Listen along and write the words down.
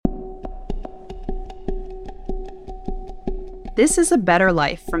This is A Better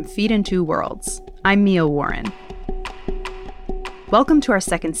Life from Feed in Two Worlds. I'm Mia Warren. Welcome to our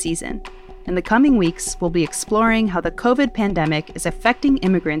second season. In the coming weeks, we'll be exploring how the COVID pandemic is affecting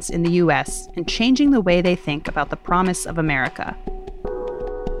immigrants in the U.S. and changing the way they think about the promise of America.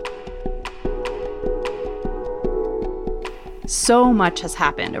 So much has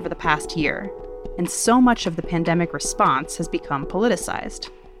happened over the past year, and so much of the pandemic response has become politicized.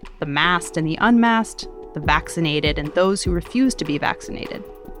 The masked and the unmasked, the vaccinated and those who refuse to be vaccinated.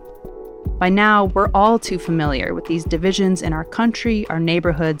 By now, we're all too familiar with these divisions in our country, our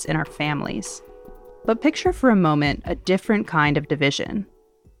neighborhoods, and our families. But picture for a moment a different kind of division.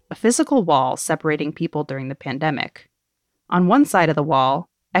 A physical wall separating people during the pandemic. On one side of the wall,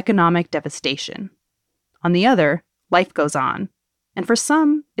 economic devastation. On the other, life goes on. And for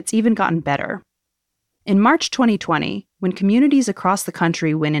some, it's even gotten better. In March 2020, when communities across the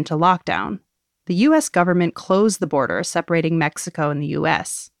country went into lockdown, the U.S. government closed the border separating Mexico and the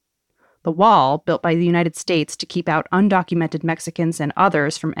U.S. The wall, built by the United States to keep out undocumented Mexicans and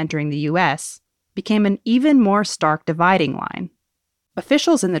others from entering the U.S., became an even more stark dividing line.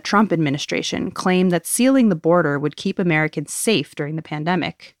 Officials in the Trump administration claimed that sealing the border would keep Americans safe during the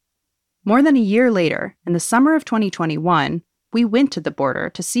pandemic. More than a year later, in the summer of 2021, we went to the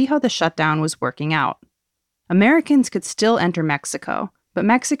border to see how the shutdown was working out. Americans could still enter Mexico, but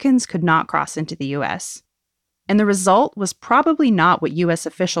Mexicans could not cross into the U.S. And the result was probably not what U.S.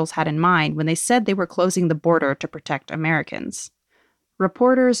 officials had in mind when they said they were closing the border to protect Americans.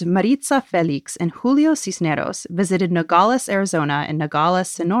 Reporters Maritza Felix and Julio Cisneros visited Nogales, Arizona, and Nogales,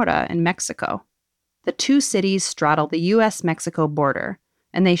 Sonora in Mexico. The two cities straddle the U.S.-Mexico border,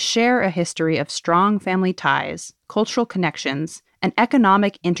 and they share a history of strong family ties, cultural connections, and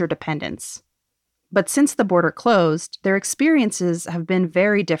economic interdependence. But since the border closed, their experiences have been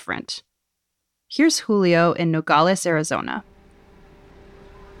very different. Here's Julio in Nogales, Arizona.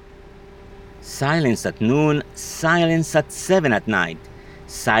 Silence at noon, silence at 7 at night,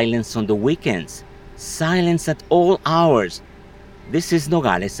 silence on the weekends, silence at all hours. This is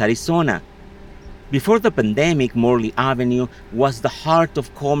Nogales, Arizona. Before the pandemic, Morley Avenue was the heart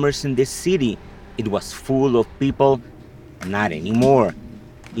of commerce in this city. It was full of people. Not anymore.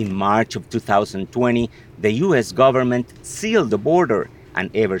 In March of 2020, the U.S. government sealed the border,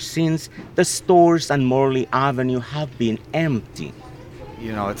 and ever since, the stores on Morley Avenue have been empty.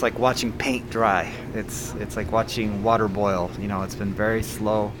 You know, it's like watching paint dry. It's like watching water boil. You know, it's been very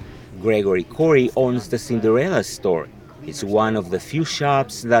slow. Gregory Corey owns the Cinderella store. It's one of the few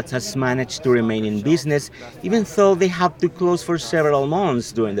shops that has managed to remain in business, even though they have to close for several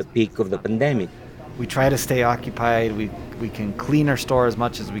months during the peak of the pandemic. We try to stay occupied. We can clean our store as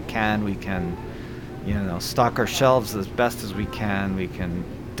much as we can. We can, stock our shelves as best as we can. We can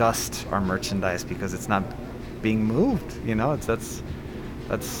dust our merchandise because it's not being moved. You know, that's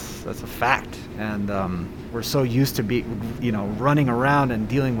a fact. And we're so used to running around and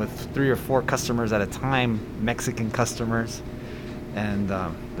dealing with 3 or 4 customers at a time, Mexican customers, and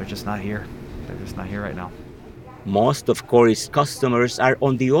they're just not here. They're just not here right now. Most of Corey's customers are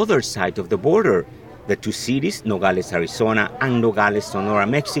on the other side of the border. The two cities, Nogales, Arizona and Nogales, Sonora,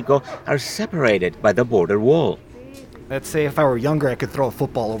 Mexico, are separated by the border wall. Let's say if I were younger, I could throw a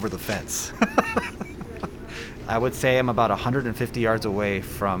football over the fence. I would say I'm about 150 yards away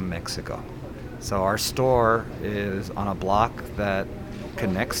from Mexico. So our store is on a block that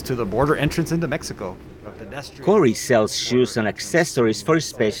connects to the border entrance into Mexico. Corey sells shoes and accessories for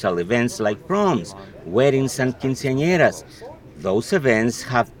special events like proms, weddings, and quinceañeras. Those events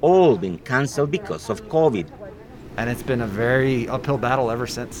have all been canceled because of COVID. And it's been a very uphill battle ever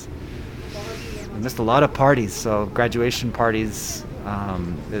since. We missed a lot of parties, so graduation parties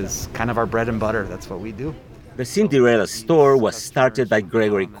is kind of our bread and butter. That's what we do. The Cinderella store was started by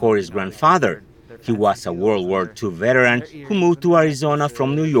Gregory Corey's grandfather. He was a World War II veteran who moved to Arizona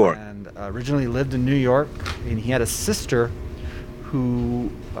from New York. And originally lived in New York, and he had a sister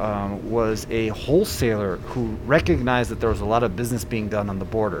who was a wholesaler who recognized that there was a lot of business being done on the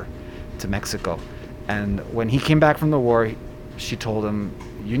border to Mexico. And when he came back from the war, she told him,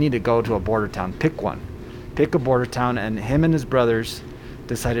 you need to go to a border town, pick one. Pick a border town, and him and his brothers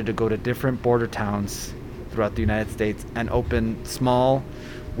decided to go to different border towns throughout the United States and open small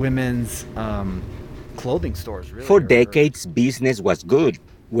women's clothing stores. Really. For decades, business was good.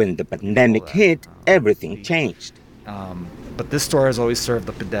 When the pandemic hit, everything changed. But this store has always served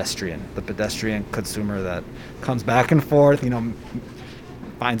the pedestrian consumer that comes back and forth,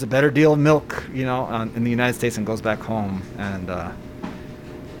 finds a better deal of milk, in the United States and goes back home. And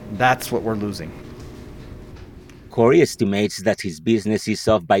that's what we're losing. Corey estimates that his business is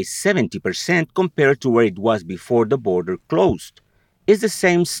off by 70% compared to where it was before the border closed. It's the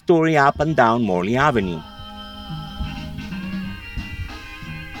same story up and down Morley Avenue.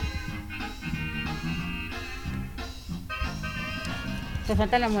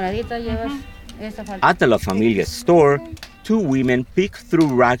 At the La Familia store, two women pick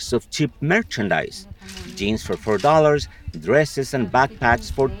through racks of cheap merchandise. Jeans for $4, dresses and backpacks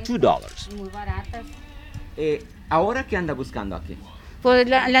for $2. ¿Ahora qué anda buscando aquí? Pues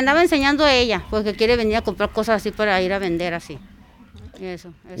le andaba enseñando a ella, porque quiere venir a comprar cosas así para ir a vender así.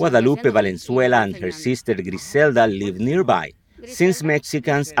 Eso. Guadalupe Valenzuela and her sister Griselda live nearby. Since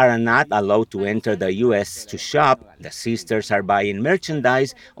Mexicans are not allowed to enter the U.S. to shop, the sisters are buying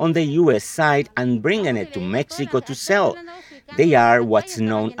merchandise on the U.S. side and bringing it to Mexico to sell. They are what's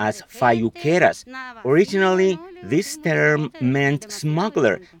known as falluqueras. Originally, this term meant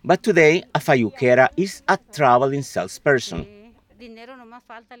smuggler, but today a falluquera is a traveling salesperson.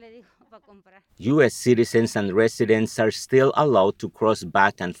 U.S. citizens and residents are still allowed to cross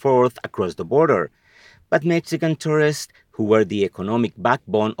back and forth across the border. But Mexican tourists, who were the economic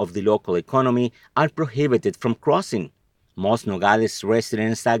backbone of the local economy, are prohibited from crossing. Most Nogales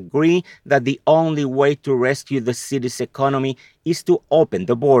residents agree that the only way to rescue the city's economy is to open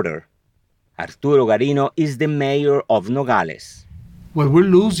the border. Arturo Garino is the mayor of Nogales. What we're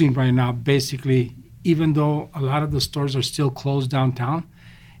losing right now, basically, even though a lot of the stores are still closed downtown,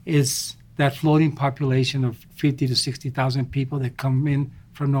 is that floating population of 50 to 60,000 people that come in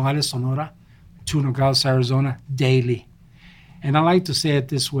from Nogales, Sonora to Nogales, Arizona daily. And I like to say it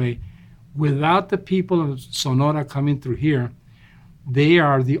this way, without the people of Sonora coming through here, they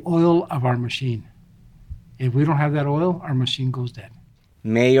are the oil of our machine. If we don't have that oil, our machine goes dead.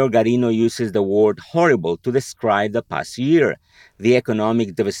 Mayor Garino uses the word horrible to describe the past year. The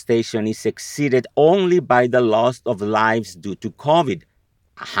economic devastation is exceeded only by the loss of lives due to COVID,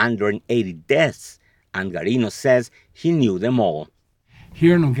 180 deaths, and Garino says he knew them all.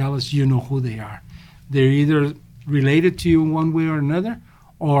 Here in Nogales, you know who they are. They're either related to you one way or another,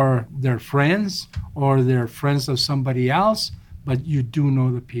 or they're friends, or they're friends of somebody else, but you do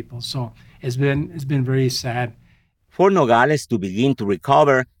know the people. So it's been very sad. For Nogales to begin to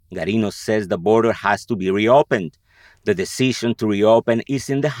recover, Garino says the border has to be reopened. The decision to reopen is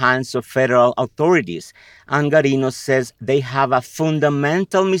in the hands of federal authorities, and Garino says they have a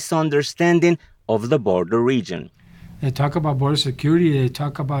fundamental misunderstanding of the border region. They talk about border security, they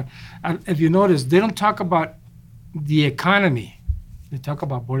talk about, if you notice, they don't talk about the economy. They talk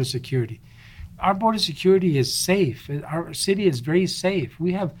about border security. Our border security is safe. Our city is very safe.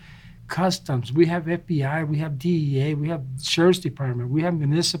 We have customs, we have FBI, we have DEA, we have Sheriff's Department, we have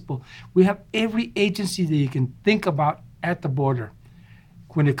municipal, we have every agency that you can think about at the border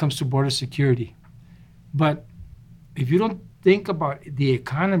when it comes to border security. But if you don't think about the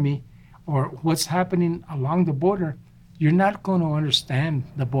economy or what's happening along the border, you're not going to understand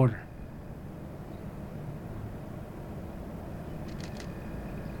the border.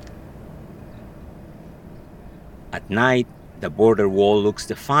 At night, the border wall looks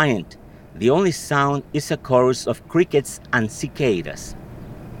defiant. The only sound is a chorus of crickets and cicadas.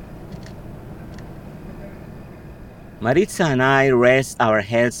 Maritza and I rest our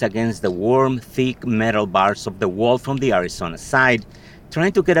heads against the warm, thick metal bars of the wall from the Arizona side,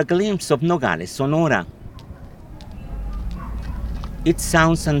 trying to get a glimpse of Nogales, Sonora. It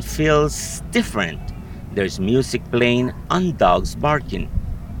sounds and feels different. There's music playing and dogs barking.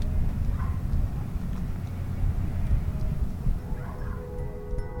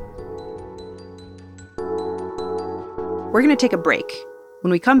 We're going to take a break.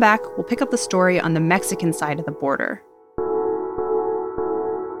 When we come back, we'll pick up the story on the Mexican side of the border.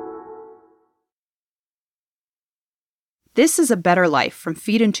 This is A Better Life from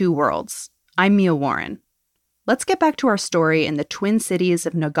Feed in Two Worlds. I'm Mia Warren. Let's get back to our story in the twin cities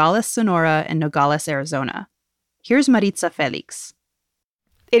of Nogales, Sonora and Nogales, Arizona. Here's Maritza Felix.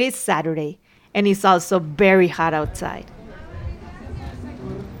 It is Saturday, and it's also very hot outside.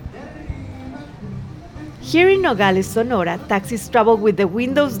 Here in Nogales, Sonora, taxis travel with the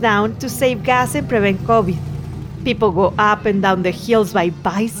windows down to save gas and prevent COVID. People go up and down the hills by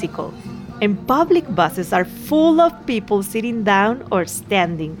bicycle, and public buses are full of people sitting down or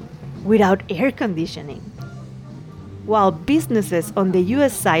standing without air conditioning. While businesses on the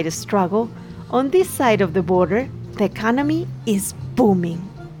U.S. side struggle, on this side of the border, the economy is booming.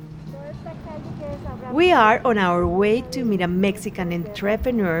 We are on our way to meet a Mexican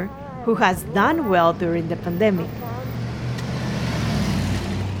entrepreneur who has done well during the pandemic.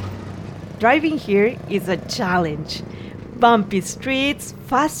 Driving here is a challenge, Bumpy streets,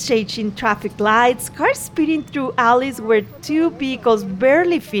 fast-changing traffic lights, cars speeding through alleys where two vehicles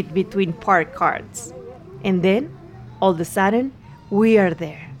barely fit between parked cars. And then, all of a sudden, we are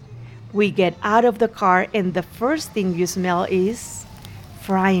there. We get out of the car and the first thing you smell is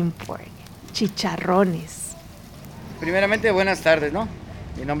frying pork, chicharrones. Primeramente, buenas tardes, ¿no?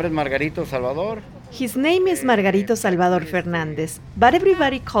 Mi nombre es Margarito Salvador. His name is Margarito Salvador Fernandez, but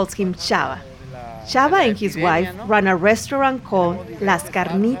everybody calls him Chava. Chava and his wife run a restaurant called Las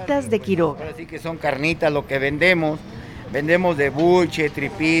Carnitas de Quiroga. Así que son carnitas lo que vendemos. Vendemos de buche,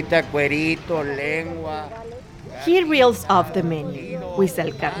 tripita, cuerito, lengua. He reels off the menu. We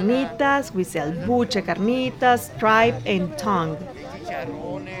sell carnitas, we sell buche carnitas, tripe, and tongue.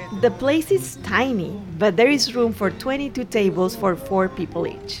 The place is tiny, but there is room for 22 tables for 4 people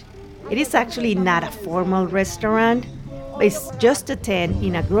each. It is actually not a formal restaurant. It's just a tent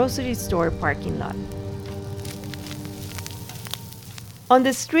in a grocery store parking lot. On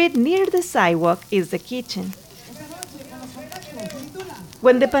the street near the sidewalk is the kitchen.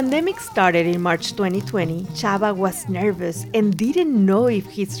 When the pandemic started in March 2020, Chava was nervous and didn't know if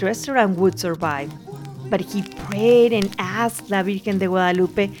his restaurant would survive. But he prayed and asked La Virgen de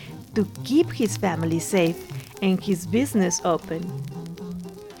Guadalupe to keep his family safe and his business open.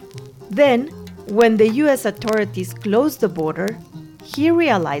 Then, when the US authorities closed the border, he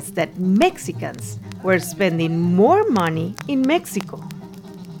realized that Mexicans were spending more money in Mexico.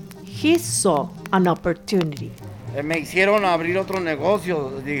 He saw an opportunity. Me hicieron abrir otro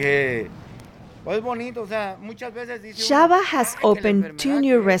negocio. Dije, pues bonito, o sea, muchas veces dice Chava has opened 2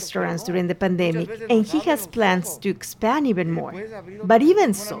 new restaurants during the pandemic, and he has plans to expand even more. But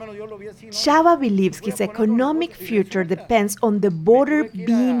even so, Chava believes his economic future depends on the border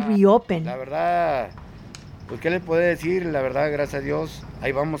being reopened. La verdad, pues qué le puede decir, la verdad, gracias a Dios,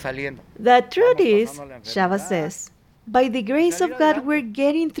 ahí vamos saliendo. The truth is, Chava says, by the grace of God, we're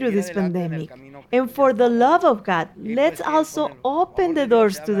getting through this pandemic. And for the love of God, let's also open the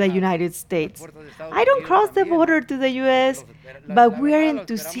doors to the United States. I don't cross the border to the US, but we are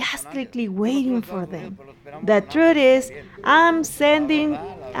enthusiastically waiting for them. The truth is, I'm sending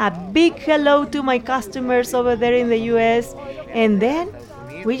a big hello to my customers over there in the US, and then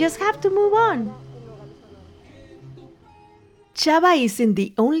we just have to move on. Chava isn't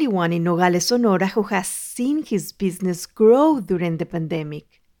the only one in Nogales, Sonora who has seen his business grow during the pandemic.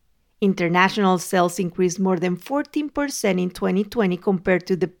 International sales increased more than 14% in 2020 compared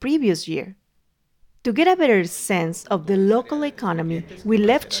to the previous year. To get a better sense of the local economy, we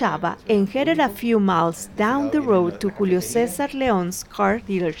left Chava and headed a few miles down the road to Julio Cesar León's car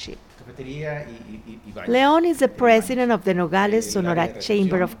dealership. León is the president of the Nogales, Sonora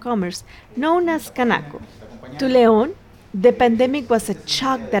Chamber of Commerce, known as Canaco. To León, the pandemic was a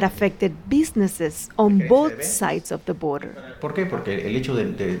shock that affected businesses on both sides of the border. ¿Por qué? Porque el hecho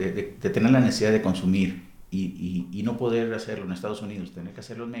de tener la necesidad de consumir y no poder hacerlo en Estados Unidos, tener que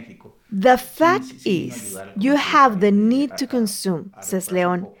hacerlo en México. The fact is, you have the need to consume, says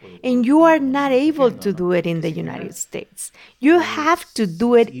León, and you are not able to do it in the United States. You have to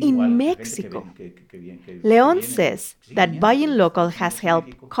do it in Mexico. León says that buying local has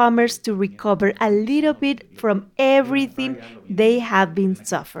helped commerce to recover a little bit from everything they have been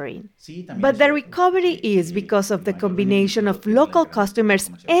suffering. But the recovery is because of the combination of local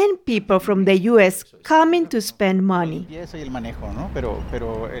customers and people from the US coming to spend money.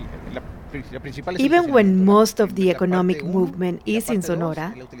 Even when most of the economic movement is in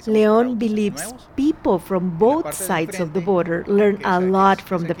Sonora, León believes people from both sides of the border learned a lot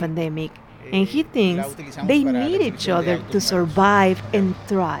from the pandemic, and he thinks they need each other to survive and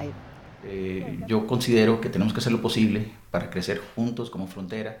thrive. Yo considero que tenemos que hacer lo posible para crecer juntos como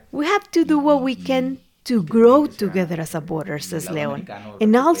frontera. We have to do what we can to grow together as a border, says León,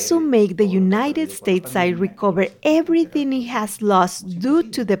 and also make the United States side recover everything it has lost due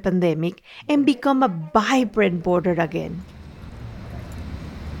to the pandemic and become a vibrant border again.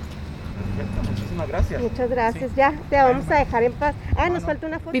 Muchas gracias. Ya te vamos a dejar en paz. Nos falta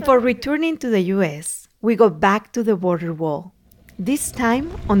una foto. Before returning to the US, we go back to the border wall, this time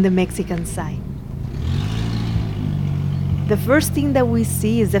on the Mexican side. The first thing that we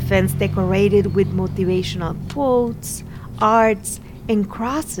see is the fence decorated with motivational quotes, arts, and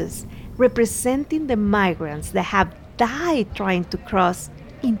crosses representing the migrants that have died trying to cross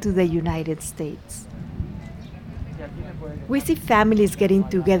into the United States. We see families getting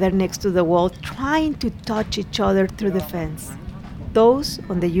together next to the wall trying to touch each other through the fence. Those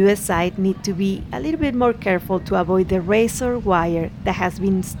on the US side need to be a little bit more careful to avoid the razor wire that has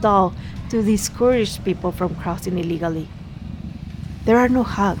been installed to discourage people from crossing illegally. There are no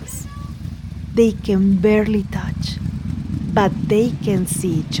hugs. They can barely touch. but they can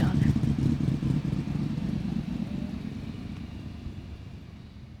see each other.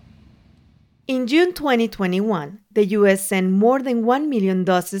 In June 2021, the U.S. sent more than 1 million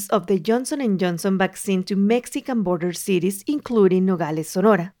doses of the Johnson & Johnson vaccine to Mexican border cities, including Nogales,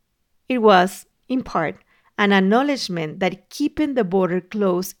 Sonora. It was, in part, an acknowledgement that keeping the border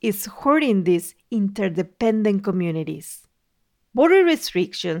closed is hurting these interdependent communities. Border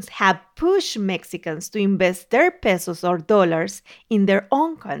restrictions have pushed Mexicans to invest their pesos or dollars in their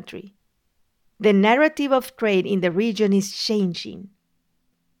own country. The narrative of trade in the region is changing.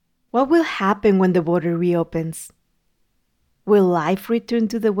 What will happen when the border reopens? Will life return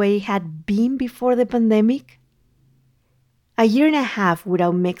to the way it had been before the pandemic? A year and a half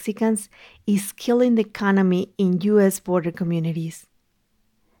without Mexicans is killing the economy in U.S. border communities.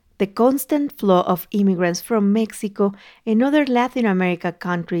 The constant flow of immigrants from Mexico and other Latin American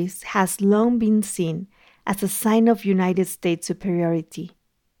countries has long been seen as a sign of United States superiority.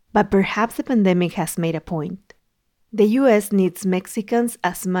 But perhaps the pandemic has made a point. The U.S. needs Mexicans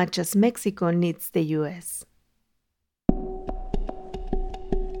as much as Mexico needs the U.S.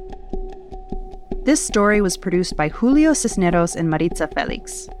 This story was produced by Julio Cisneros and Maritza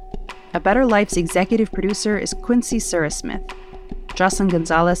Felix. A Better Life's executive producer is Quincy Surra-Smith. Jocelyn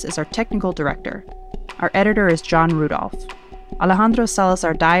Gonzalez is our technical director. Our editor is John Rudolph. Alejandro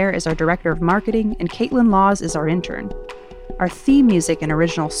Salazar-Dyer is our director of marketing, and Caitlin Laws is our intern. Our theme music and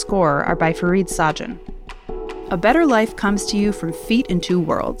original score are by Fareed Sajan. A Better Life comes to you from Feet in Two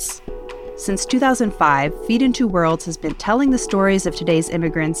Worlds. Since 2005, Feet in Two Worlds has been telling the stories of today's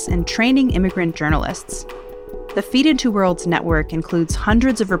immigrants and training immigrant journalists. The Feet in Two Worlds network includes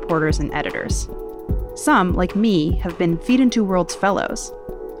hundreds of reporters and editors. Some, like me, have been Feet in Two Worlds fellows.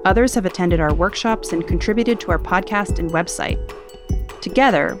 Others have attended our workshops and contributed to our podcast and website.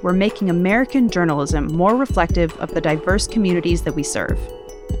 Together, we're making American journalism more reflective of the diverse communities that we serve.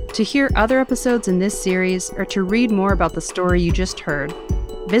 To hear other episodes in this series or to read more about the story you just heard,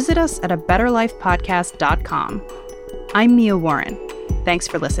 visit us at abetterlifepodcast.com. I'm Mia Warren. Thanks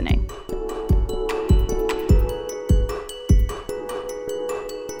for listening.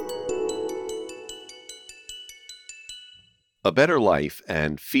 A Better Life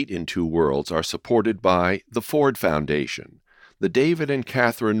and Feet in Two Worlds are supported by the Ford Foundation, the David and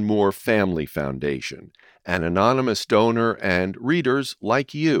Catherine Moore Family Foundation, an anonymous donor, and readers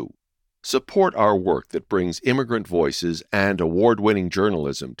like you. Support our work that brings immigrant voices and award-winning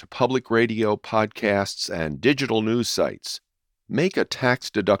journalism to public radio, podcasts, and digital news sites. Make a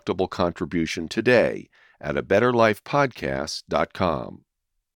tax-deductible contribution today at abetterlifepodcast.com.